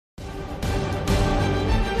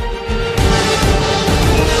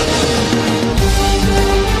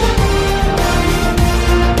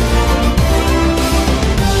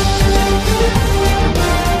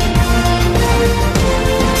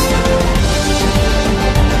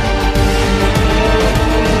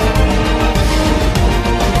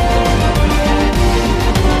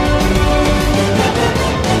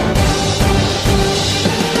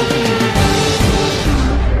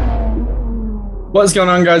What's going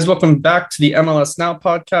on, guys? Welcome back to the MLS Now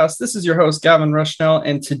podcast. This is your host, Gavin Rushnell,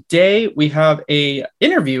 and today we have a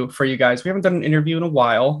interview for you guys. We haven't done an interview in a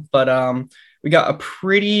while, but we got a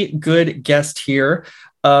pretty good guest here,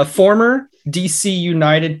 former DC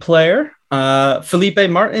United player, Felipe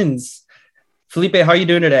Martins. Felipe, how are you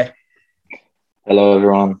doing today? Hello,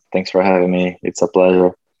 everyone. Thanks for having me. It's a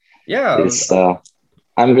pleasure. Yeah, It's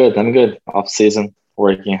I'm good. I'm good. Off season,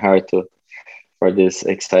 working hard to for this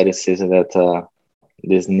exciting season that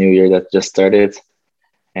this new year that just started,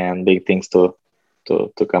 and big things to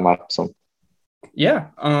come up soon. yeah.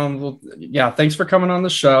 Yeah. Thanks for coming on the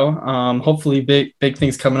show. Hopefully, big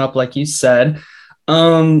things coming up, like you said.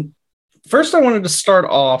 Um, First, I wanted to start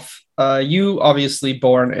off. You obviously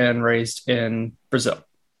born and raised in Brazil.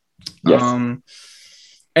 Yes. Um,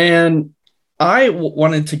 and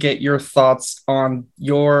wanted to get your thoughts on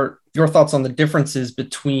your thoughts on the differences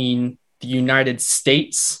between the United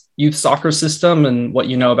States youth soccer system and what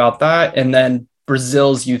you know about that, and then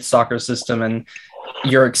Brazil's youth soccer system and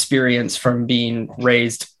your experience from being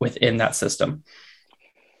raised within that system.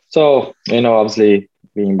 So obviously,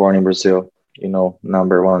 being born in Brazil,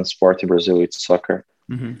 number one sport in Brazil it's soccer.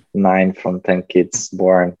 Mm-hmm. 9 from 10 kids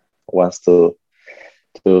born wants to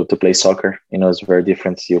play soccer. It's very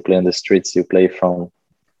different. You play on the streets. You play from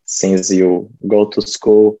since you go to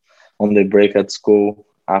school, on the break at school,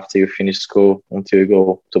 after you finish school, until you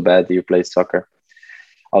go to bed, you play soccer.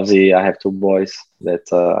 Obviously, I have two boys.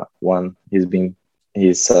 That one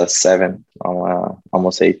he's 7,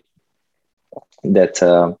 almost 8.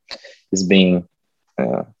 That is being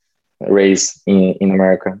uh, raised in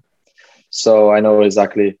America. So I know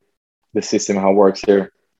exactly the system how it works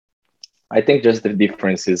here. I think just the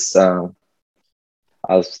difference is,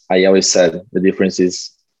 as I always said, the difference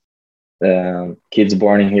is kids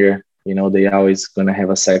born in here, they always gonna have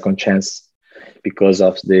a second chance because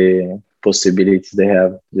of the possibilities they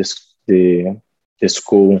have. The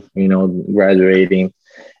school, graduating.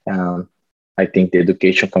 Um, I think the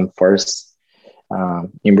education comes first.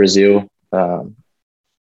 In Brazil,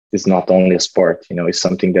 it's not only a sport. It's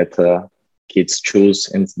something that kids choose,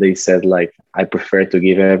 and they said like, I prefer to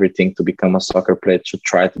give everything to become a soccer player, to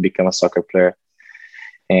try to become a soccer player,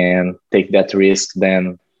 and take that risk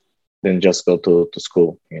than just go to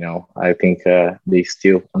school. I think they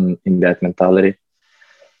still in that mentality.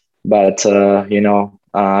 But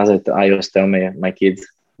as I always tell my kids,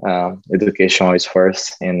 education is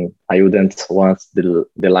first, and I wouldn't want the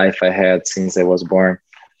life I had since I was born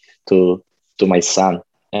to my son.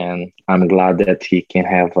 And I'm glad that he can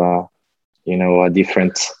have a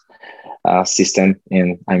different system,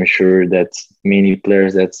 and I'm sure that many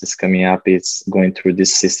players that is coming up is going through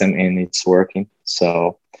this system and it's working.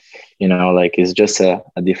 So like it's just a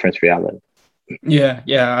different reality.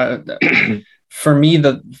 Yeah. For me,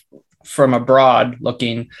 from abroad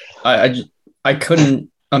looking, I couldn't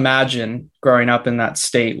imagine growing up in that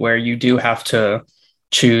state where you do have to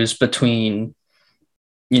choose between,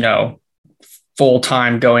 you know, full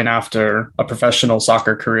time going after a professional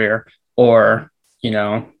soccer career or, you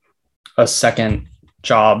know, a second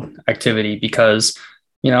job activity because,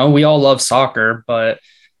 we all love soccer, but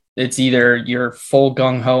it's either you're full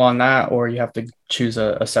gung ho on that or you have to choose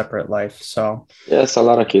a separate life. So, Yes, a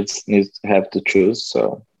lot of kids need to have to choose.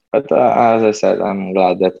 So, but as I said, I'm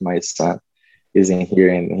glad that my son is in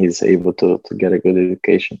here and he's able to get a good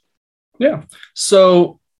education. yeah.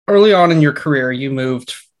 So early on in your career, you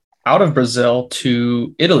moved out of Brazil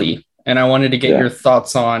to Italy. And I wanted to get Yeah. your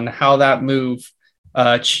thoughts on how that move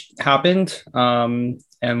happened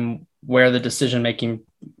and where the decision making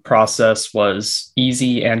process was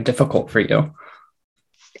easy and difficult for you.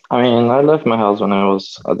 I mean, I left my house when I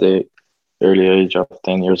was at the early age of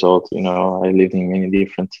 10 years old. I lived in many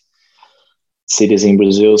different cities in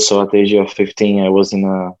Brazil. So at the age of 15, I was in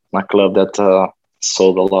a club that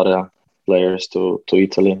sold a lot of players to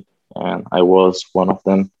Italy. And I was one of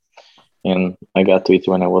them. And I got to it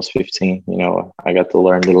when I was 15. I got to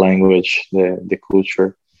learn the language, the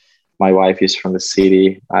culture. My wife is from the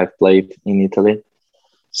city. I played in Italy.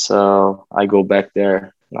 So I go back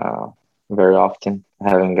there very often. I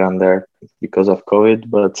haven't gone there because of COVID,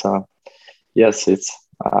 but yes,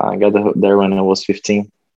 I got there when I was 15,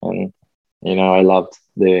 and I love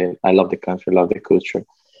the country, love the culture,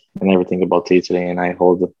 and everything about Italy, and I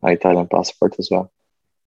hold an Italian passport as well.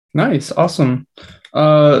 Nice. Awesome.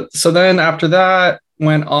 So then after that,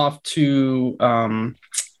 went off to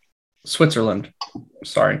Switzerland.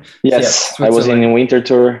 Sorry. So yeah, Yes, I was in Switzerland. a winter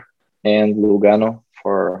tour and Lugano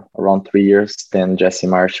for around 3 years. Then Jesse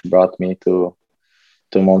Marsh brought me to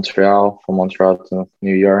Montreal, from Montreal to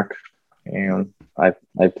New York, and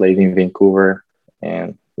I played in Vancouver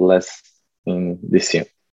and last in this team.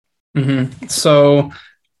 Mm-hmm. So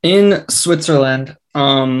in Switzerland,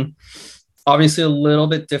 obviously a little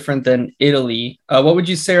bit different than Italy. What would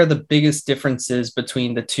you say are the biggest differences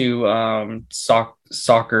between the two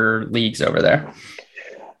soccer leagues over there?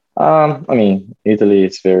 I mean, Italy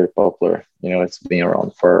is very popular. It's been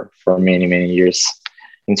around for many many years.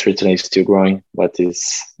 In Switzerland, it's still growing, but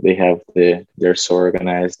they're so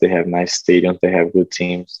organized. They have nice stadiums. They have good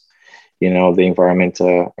teams. The environment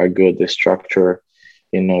are good. The structure,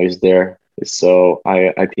 is there. So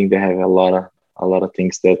I think they have a lot of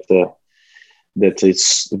things that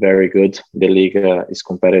is very good. The league is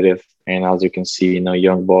competitive, and as you can see,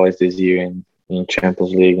 young boys this year in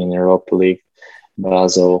Champions League, in Europa League,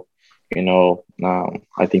 Basel.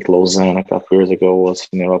 I think Lausanne a couple years ago was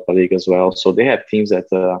in Europa League as well. So they have teams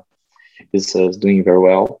that is doing very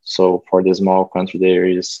well. So for the small country there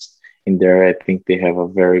is in there, I think they have a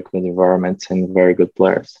very good environment and very good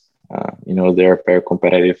players. They're very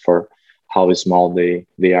competitive for how small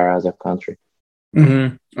they are as a country.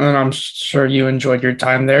 Mm-hmm. And I'm sure you enjoyed your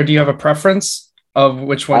time there. Do you have a preference of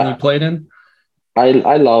which one you played in? I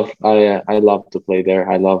love to play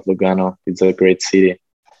there. I love Lugano. It's a great city.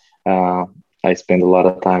 I spend a lot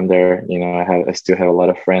of time there. I still have a lot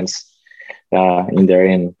of friends in there,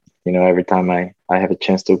 and every time I have a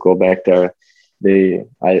chance to go back there,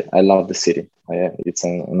 I love the city. It's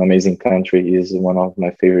an amazing country. It's one of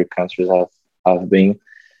my favorite countries I've been,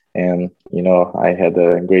 and I had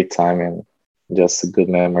a great time and just good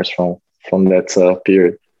memories from that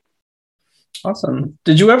period. Awesome.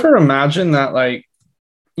 Did you ever imagine that, like,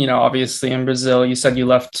 obviously in Brazil, you said you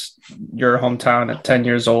left your hometown at 10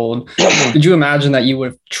 years old. Did you imagine that you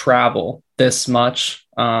would travel this much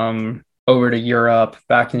over to Europe,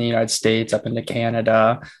 back in the United States, up into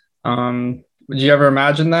Canada? Would you ever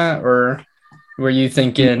imagine that, or were you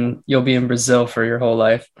thinking you'll be in Brazil for your whole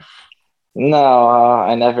life? No,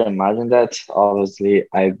 I never imagined that. Obviously,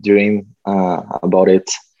 I dream about it,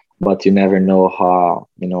 but you never know how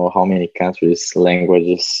many countries,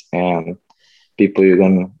 languages, and people you're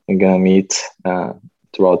gonna meet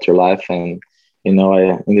throughout your life. And in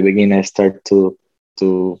the beginning, I started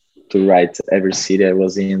to write every city I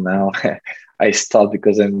was in. Now I stopped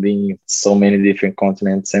because I'm being so many different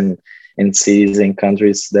continents and cities and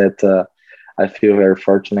countries that I feel very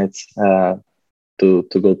fortunate to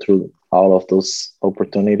go through all of those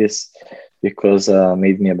opportunities because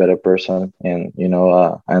made me a better person. And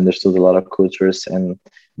I understood a lot of cultures and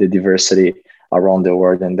the diversity around the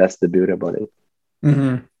world, and that's the beauty about it.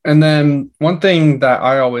 Mm-hmm. And then one thing that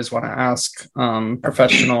I always want to ask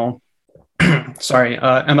professional,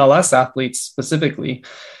 MLS athletes specifically,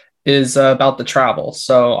 is about the travel.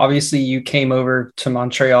 So obviously you came over to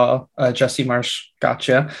Montreal, Jesse Marsch,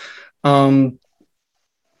 gotcha.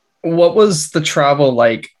 What was the travel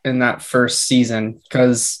like in that first season?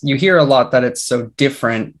 Because you hear a lot that it's so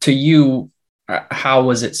different. To you, how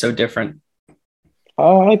was it so different?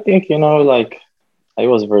 I think, like I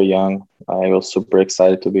was very young. I was super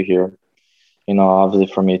excited to be here.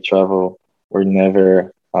 Obviously for me, travel were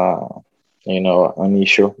never, an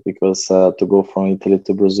issue because to go from Italy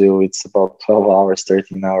to Brazil, it's about 12 hours,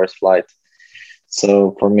 13 hours flight.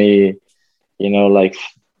 So for me, like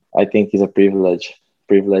I think it's a privilege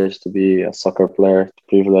to be a soccer player,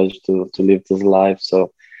 privilege to live this life.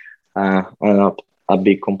 So I'm not a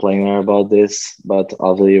big complainer about this, but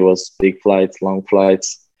obviously it was big flights, long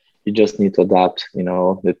flights. You just need to adapt,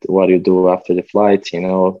 what you do after the flight,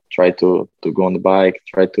 try to go on the bike,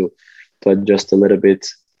 try to adjust a little bit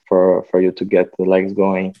for you to get the legs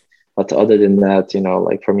going. But other than that,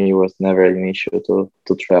 like for me, it was never an issue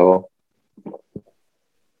to travel.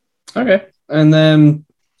 Okay. And then,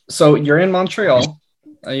 so you're in Montreal.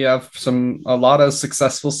 You have a lot of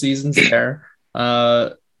successful seasons there.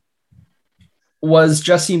 Was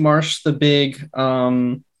Jesse Marsch the big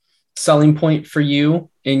selling point for you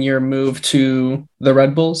in your move to the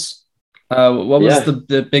Red Bulls? What was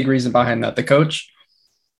the big reason behind that? The coach?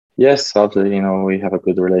 Yes, obviously, we have a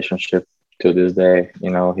good relationship to this day.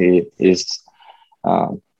 He is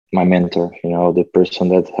my mentor, the person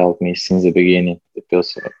that helped me since the beginning, the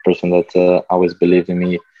person that always believed in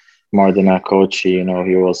me more than a coach. He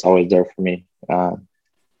was always there for me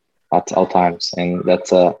at all times. And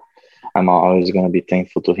that's I'm always going to be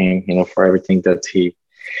thankful to him, for everything that he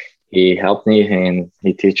helped me and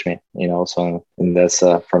he teach me, so, and that's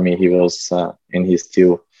for me, he was and he's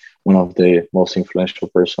still one of the most influential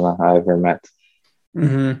person I ever met.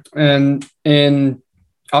 Mm-hmm. And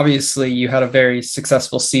obviously you had a very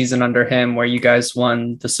successful season under him where you guys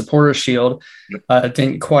won the Supporter Shield.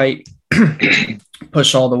 Didn't quite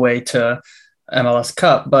push all the way to MLS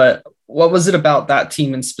Cup, but what was it about that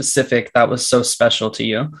team in specific that was so special to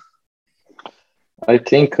you? I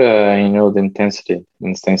think the intensity,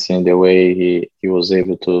 the way he was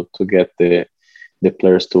able to get the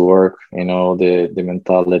players to work, the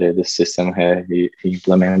mentality, the system he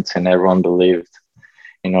implements, and everyone believed.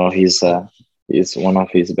 He's one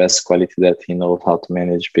of his best quality that he knows how to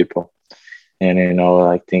manage people, and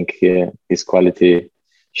I think his quality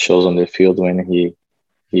shows on the field when he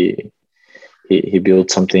he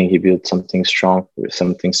built something. He built something strong,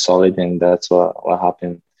 something solid, and that's what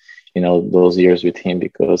happened. Those years with him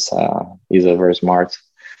because he's a very smart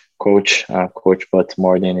coach, but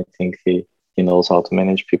more than anything, he knows how to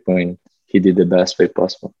manage people, and he did the best way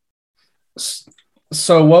possible.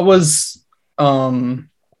 So, what was that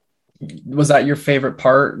your favorite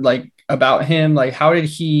part, like about him? Like, how did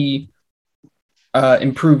he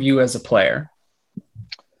improve you as a player?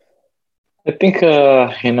 I think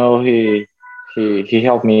he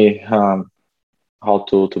helped me how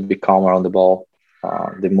to be calm around the ball,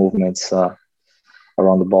 the movements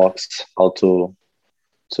around the box, how to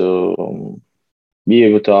be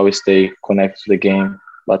able to always stay connected to the game,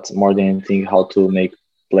 but more than anything, how to make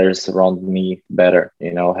players around me better.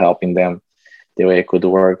 Helping them the way I could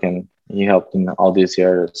work, and he helped in all these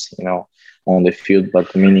years, on the field,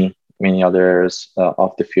 but many other areas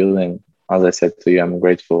off the field. And as I said to you, I'm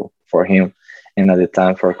grateful for him, and at the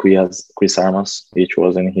time for Chris Armas, which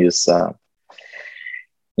was in his staff.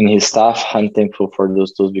 I'm thankful for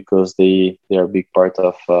those two because they are a big part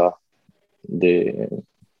of the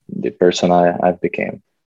person I became.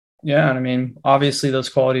 Yeah, and I mean, obviously those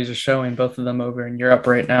qualities are showing, both of them over in Europe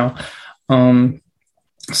right now.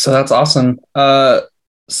 So that's awesome.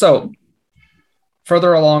 So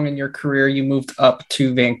further along in your career, you moved up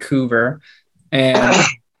to Vancouver and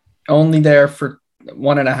only there for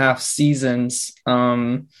 1.5 seasons.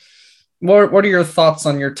 What are your thoughts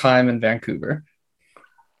on your time in Vancouver?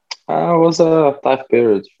 It was a tough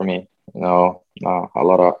period for me. A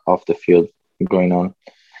lot of off the field going on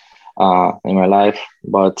in my life.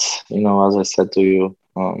 But as I said to you,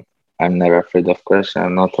 I'm never afraid of question.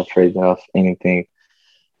 I'm not afraid of anything,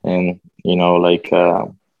 and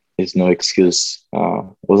it's no excuse.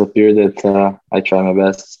 It was a period that I tried my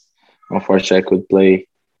best. Unfortunately,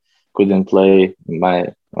 couldn't play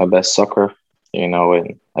my best soccer. And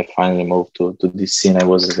I finally moved to this scene. I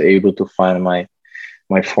was able to find my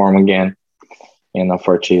form again, and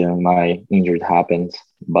unfortunately, my injury happened.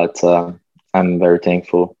 But I'm very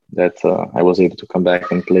thankful that I was able to come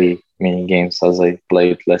back and play many games as I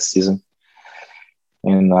played last season.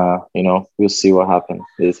 And we'll see what happens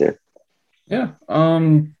this year. Yeah.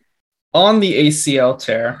 On the ACL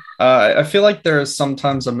tear, I feel like there is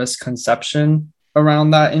sometimes a misconception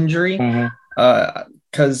around that injury.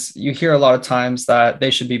 Because you hear a lot of times that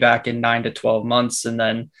they should be back in 9 to 12 months, and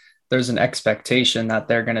then there's an expectation that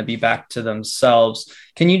they're going to be back to themselves.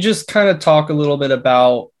 Can you just kind of talk a little bit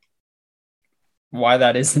about why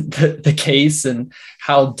that isn't the case, and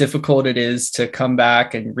how difficult it is to come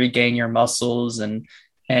back and regain your muscles and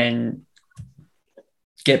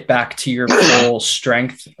get back to your full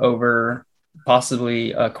strength over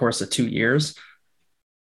possibly a course of 2 years?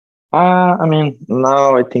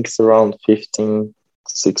 Now I think it's around 15,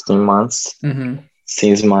 16 months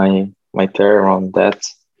since my tear around that.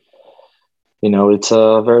 It's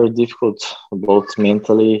very difficult, both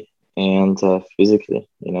mentally and physically.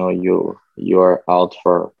 You are out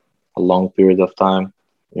for a long period of time.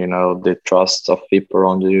 The trust of people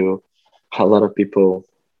around you, a lot of people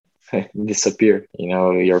disappear.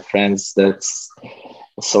 Your friends, that's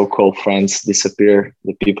so-called friends, disappear.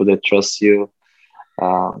 The people that trust you,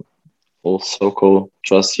 so-called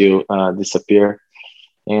trust you, disappear,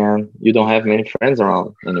 and you don't have many friends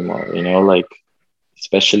around anymore.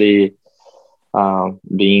 Especially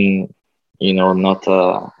being, not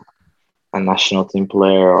a national team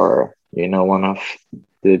player or one of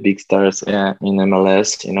the big stars in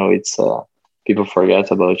MLS. It's people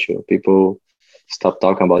forget about you. People stop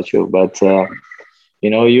talking about you. But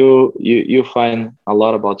you find a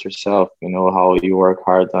lot about yourself. How you work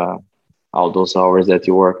hard, all those hours that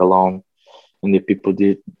you work alone, and the people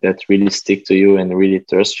that really stick to you and really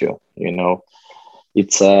trust you.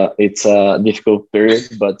 It's a difficult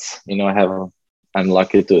period, but I'm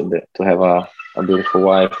lucky to have a beautiful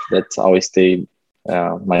wife that always stayed.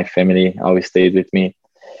 My family always stayed with me.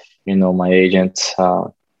 My agent,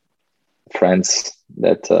 friends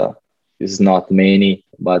that is not many,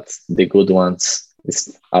 but the good ones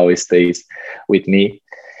always stays with me.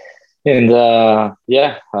 And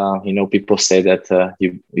people say that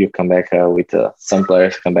you come back with some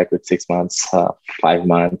players come back with 6 months, 5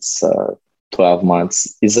 months, 12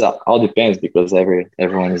 months. It's all depends because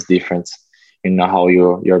everyone is different. You know how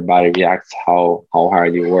your body reacts, how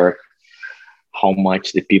hard you work, how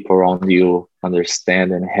much the people around you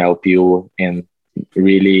understand and help you and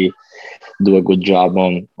really do a good job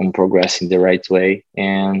on progressing the right way.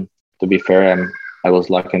 And to be fair, I was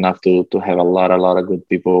lucky enough to have a lot of good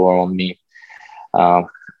people around me, uh,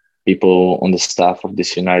 people on the staff of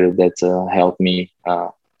this United that helped me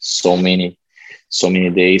so many so many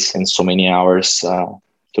days and so many hours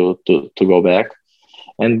to go back.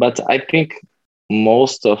 And but I think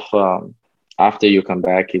most of after you come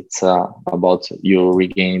back, it's about you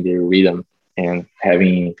regaining the rhythm and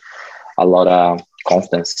having a lot of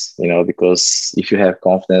confidence. You know, because if you have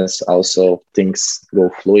confidence, also things go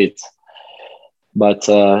fluid. But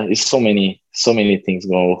it's so many things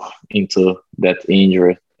go into that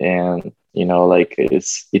injury, and you know, like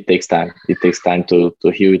it takes time. It takes time to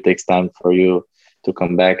heal. It takes time for you to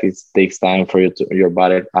come back. It takes time for your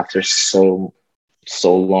body after so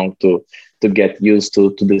long to get used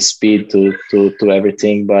to the speed to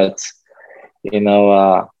everything. But you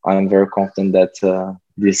know, I'm very confident that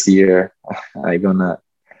this year I gonna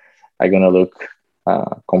I gonna look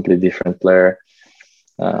completely different player,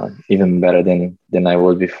 even better than I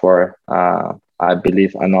was before. I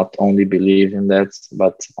believe I not only believe in that,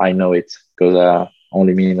 but I know it because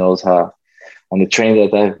only me knows how on the train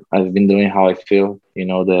that I've been doing, how I feel, you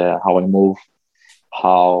know, the how I move,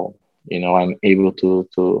 how you know I'm able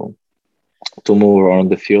to move around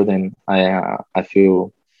the field, and I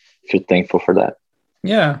feel thankful for that.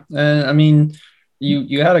 Yeah, and I mean,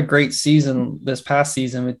 you had a great season this past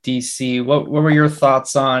season with DC. What were your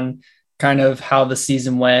thoughts on kind of how the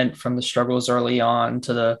season went from the struggles early on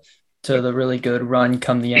to the really good run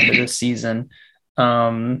come the end of the season,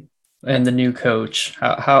 and the new coach?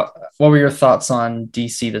 How what were your thoughts on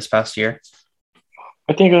DC this past year?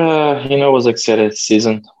 I think you know it was excited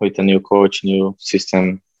season with a new coach, new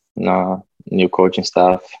system, new coaching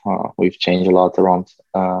staff. We've changed a lot around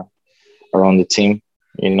the team.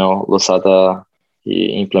 You know, Losada,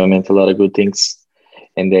 he implemented a lot of good things,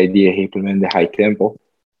 and the idea he implemented the high tempo.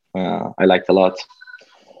 I liked a lot.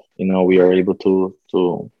 You know, we are able to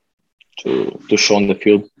show on the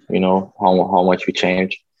field. You know how much we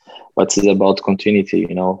change, but it's about continuity.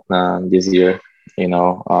 You know, this year, you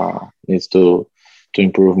know, needs to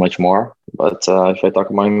improve much more. But if I talk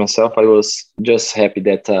about myself, I was just happy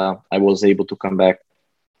that I was able to come back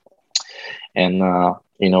and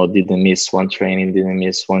you know, didn't miss one training, didn't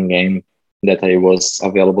miss one game that I was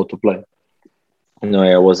available to play. You know,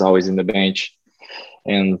 I was always in the bench,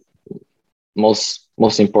 and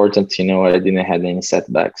most important, you know, I didn't have any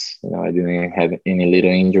setbacks. You know, I didn't have any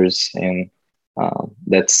little injuries, and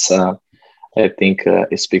that's I think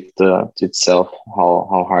it speaks to itself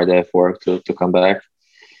how hard I've worked to come back.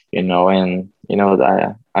 You know, and you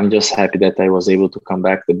know, I'm just happy that I was able to come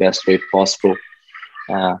back the best way possible.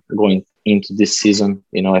 Going into this season,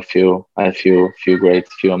 you know, I feel great,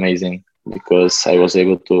 feel amazing because I was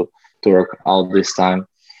able to work all this time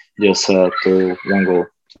just to one goal,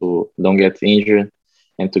 to don't get injured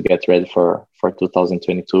and to get ready for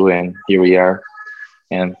 2022. And here we are,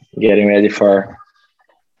 and getting ready for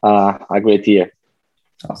a great year.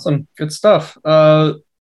 Awesome, good stuff.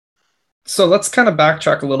 So let's kind of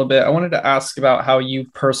backtrack a little bit. I wanted to ask about how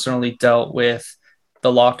you personally dealt with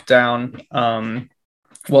the lockdown.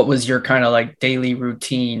 What was your kind of like daily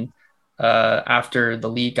routine after the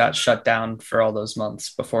league got shut down for all those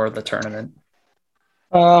months before the tournament?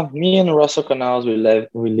 Me and Russell Canals, we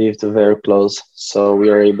lived very close, so we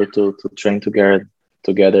are able to train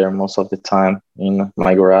together most of the time in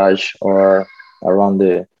my garage or around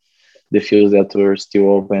the fields that were still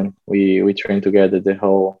open. We trained together the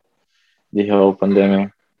whole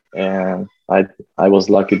pandemic, and I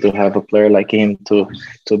was lucky to have a player like him to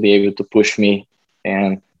be able to push me,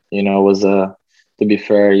 and you know, it was to be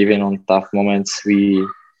fair, even on tough moments, we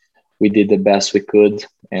did the best we could,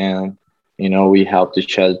 and you know, we helped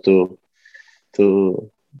each other to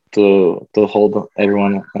to hold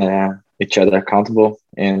everyone each other accountable,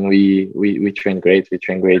 and we trained great. We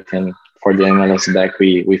trained great, and for the MLS back,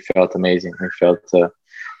 we felt amazing. We felt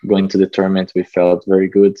going to the tournament, we felt very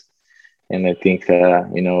good, and I think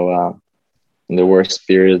you know, in the worst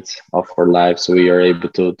period of our lives, we are able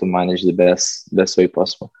to manage the best way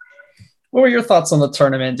possible. What were your thoughts on the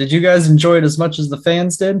tournament? Did you guys enjoy it as much as the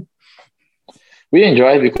fans did? We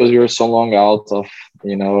enjoyed because we were so long out of,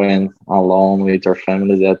 you know, and alone with our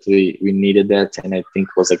family that we needed that, and I think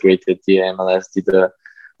it was a great idea. MLS did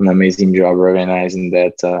an amazing job organizing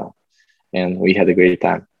that, and we had a great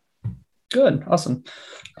time. Good. Awesome.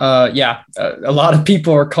 A lot of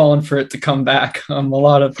people are calling for it to come back. A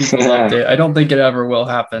lot of people loved it. I don't think it ever will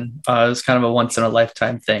happen. It's kind of a once in a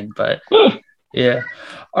lifetime thing, but yeah.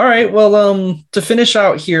 All right. Well, to finish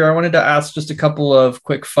out here, I wanted to ask just a couple of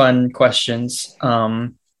quick fun questions.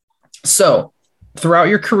 So throughout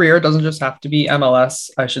your career, it doesn't just have to be MLS,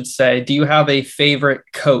 I should say. Do you have a favorite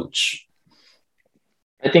coach?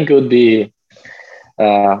 I think it would be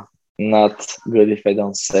not good if I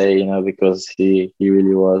don't say, because he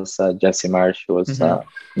really was. Jesse Marsh was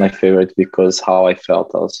my favorite because how I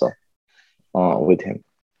felt also with him.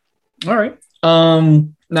 All right.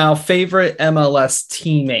 Now, favorite MLS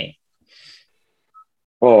teammate?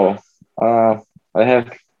 Oh, I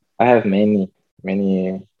have many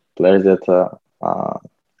players that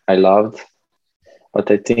I loved, but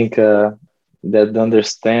I think that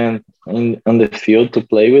understand on the field to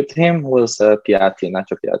play with him was Piatti,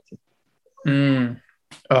 Nacho Piatti.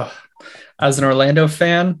 Oh, as an Orlando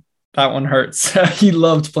fan, that one hurts. He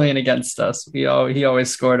loved playing against us. He always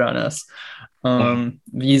scored on us.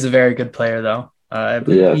 He's a very good player, though. I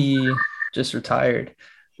believe he just retired.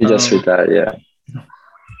 He just retired, yeah.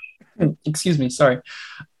 Excuse me, sorry.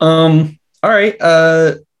 All right.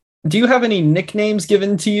 Do you have any nicknames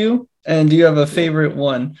given to you? And do you have a favorite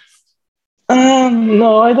one?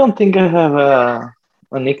 No, I don't think I have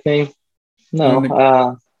a nickname.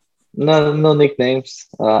 No, no nicknames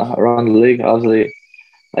around the league. Obviously,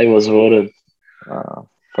 I was voted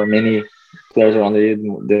for many players around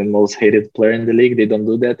the most hated player in the league. They don't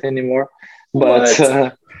do that anymore. But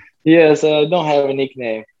yes, I don't have a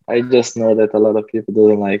nickname. I just know that a lot of people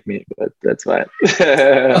don't like me, but that's fine.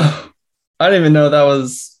 I didn't even know that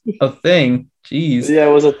was a thing. Jeez. Yeah,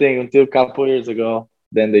 it was a thing until a couple years ago.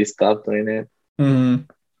 Then they stopped doing it.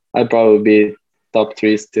 I'd probably be top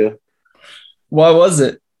 3 still. Why was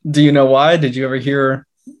it? Do you know why? Did you ever hear?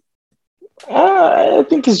 I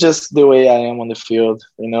think it's just the way I am on the field.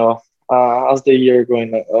 As the year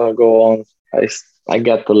go on, I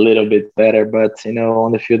got a little bit better, but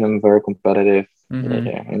on the field I'm very competitive.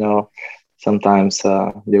 Sometimes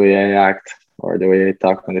the way I act or the way I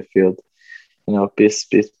talk on the field, piss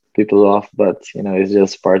people off, but it's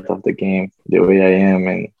just part of the game, the way I am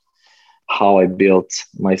and how I built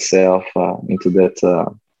myself into that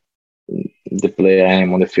the player I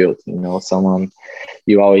am on the field. Someone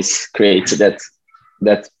you always create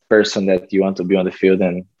that person that you want to be on the field,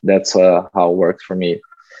 and that's how it worked for me,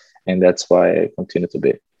 and that's why I continue to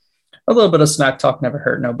be. A little bit of snack talk never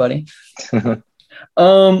hurt nobody.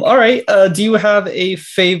 All right. Do you have a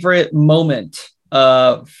favorite moment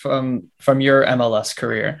from your MLS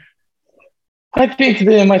career? I think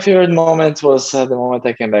my favorite moment was the moment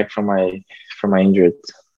I came back from my injury.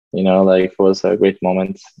 It was a great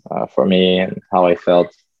moment for me and how I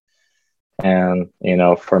felt. And,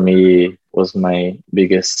 for me was my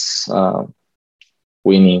biggest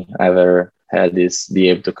winning I've ever had is be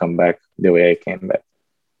able to come back the way I came back.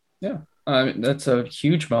 Yeah. That's a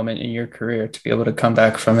huge moment in your career to be able to come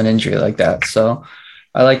back from an injury like that. So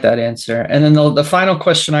I like that answer. And then the final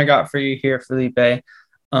question I got for you here, Felipe,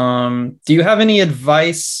 do you have any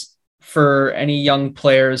advice for any young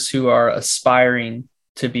players who are aspiring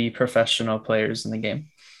to be professional players in the game?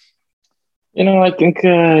 I think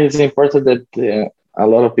it's important that a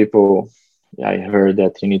lot of people, I heard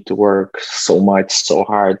that you need to work so much, so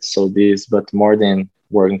hard, but more than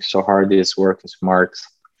working so hard is working smart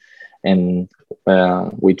and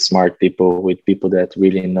with smart people, with people that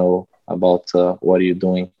really know about what you're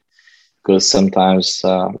doing. Because sometimes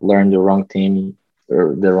learn the wrong thing,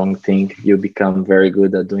 you become very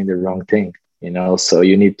good at doing the wrong thing, so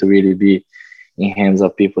you need to really be in hands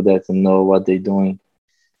of people that know what they're doing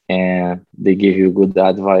and they give you good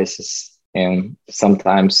advices. And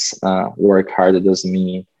sometimes work harder doesn't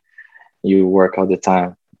mean you work all the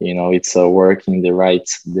time. It's working the right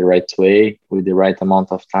way with the right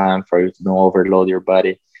amount of time for you to don't overload your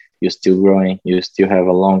body. You're still growing. You still have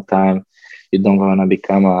a long time. You don't want to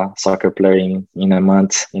become a soccer player in a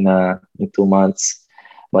month, in 2 months,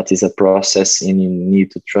 but it's a process and you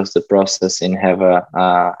need to trust the process and have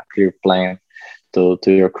a clear plan to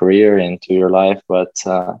your career and to your life. But,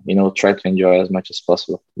 try to enjoy as much as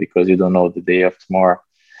possible because you don't know the day of tomorrow.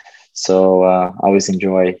 So always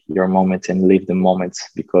enjoy your moments and live the moments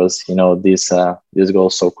because, this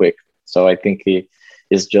goes so quick. So I think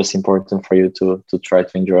it's just important for you to try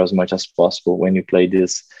to enjoy as much as possible when you play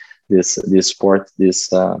this sport,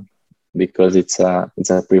 because it's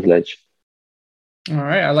a privilege. All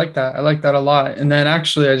right. I like that. I like that a lot. And then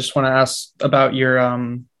actually, I just want to ask about your,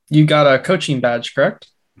 you got a coaching badge, correct?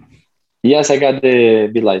 Yes, I got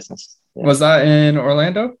the B license. Yeah. Was that in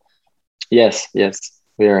Orlando? Yes.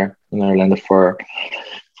 We are in Orlando for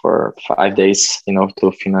 5 days,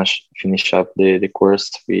 to finish up the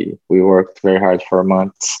course. We worked very hard for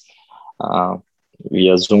months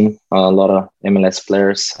via Zoom. A lot of MLS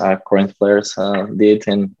players, current players, did,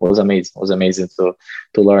 and was amazing. It was amazing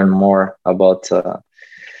to learn more about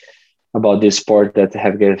this sport that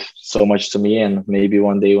have given so much to me, and maybe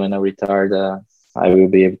one day when I retire, I will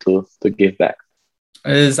be able to give back.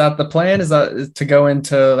 Is that the plan? Is that to go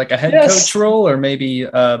into like a head coach role, or maybe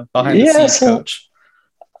behind the scenes coach?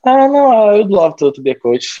 I don't know. I would love to be a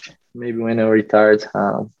coach. Maybe when I retired.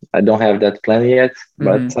 I don't have that plan yet,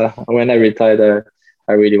 but when I retired,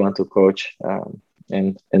 I really want to coach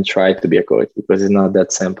and try to be a coach, because it's not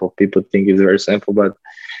that simple. People think it's very simple, but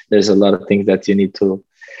there's a lot of things that you need to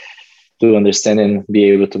understand and be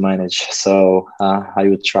able to manage. So I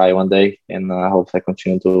will try one day, and I hope I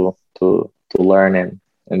continue to learn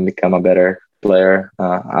and become a better player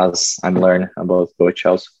as I'm learning about coach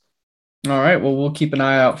also. All right. Well, we'll keep an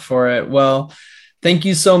eye out for it. Well, thank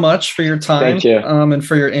you so much for your time. Thank you. And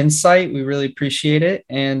for your insight. We really appreciate it.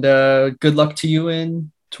 And good luck to you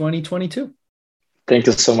in 2022. Thank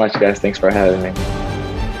you so much, guys. Thanks for having me.